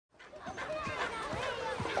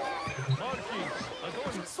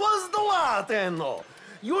Swazdala, Tenno!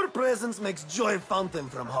 Your presence makes joy fountain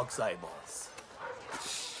from Hawk's eyeballs.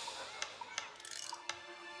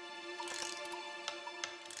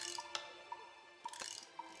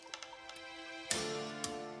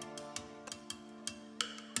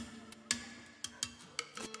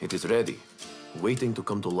 It is ready, waiting to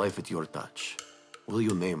come to life at your touch. Will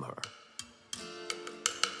you name her?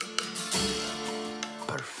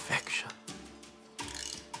 Perfection.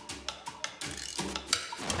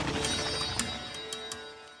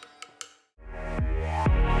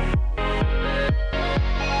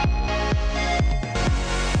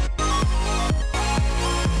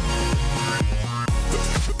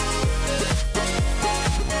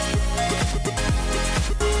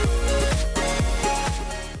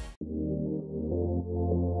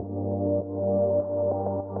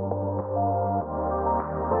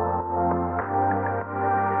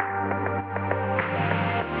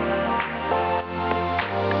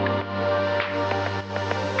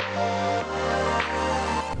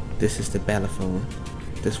 This is the Balafon.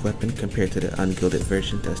 This weapon, compared to the ungilded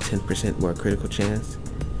version, does 10% more critical chance,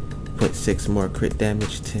 0.6 more crit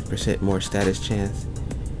damage, 10% more status chance,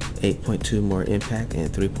 8.2 more impact,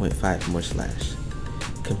 and 3.5 more slash.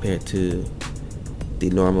 Compared to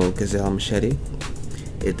the normal Gazelle machete,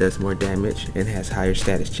 it does more damage and has higher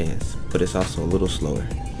status chance, but it's also a little slower.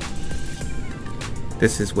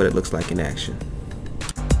 This is what it looks like in action.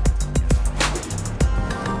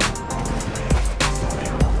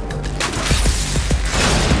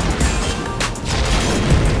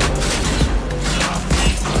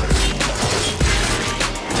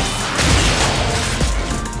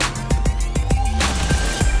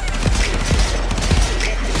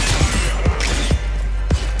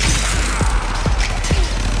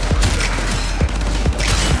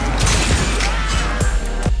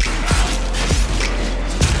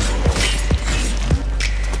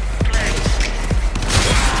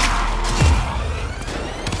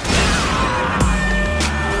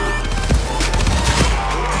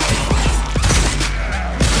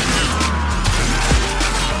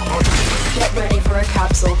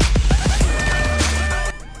 Capsule.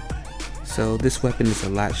 So this weapon is a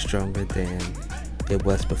lot stronger than it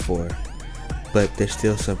was before, but there's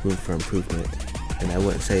still some room for improvement, and I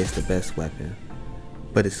wouldn't say it's the best weapon,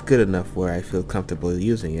 but it's good enough where I feel comfortable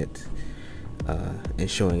using it and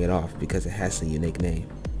showing it off because it has a unique name.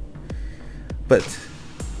 But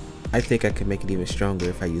I think I could make it even stronger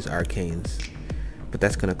if I use arcanes, but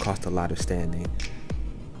that's going to cost a lot of standing.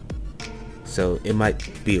 So it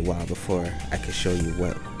might be a while before I can show you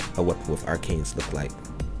what a weapon with arcanes look like.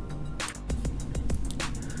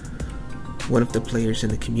 One of the players in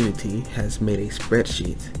the community has made a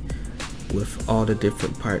spreadsheet with all the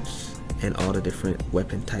different parts and all the different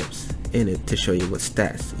weapon types in it to show you what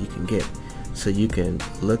stats you can get. So you can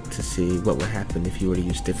look to see what would happen if you were to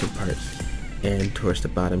use different parts, and towards the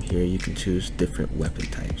bottom here you can choose different weapon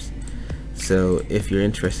types. So if you're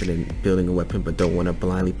interested in building a weapon but don't want to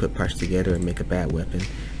blindly put parts together and make a bad weapon,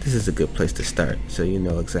 this is a good place to start so you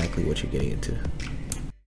know exactly what you're getting into.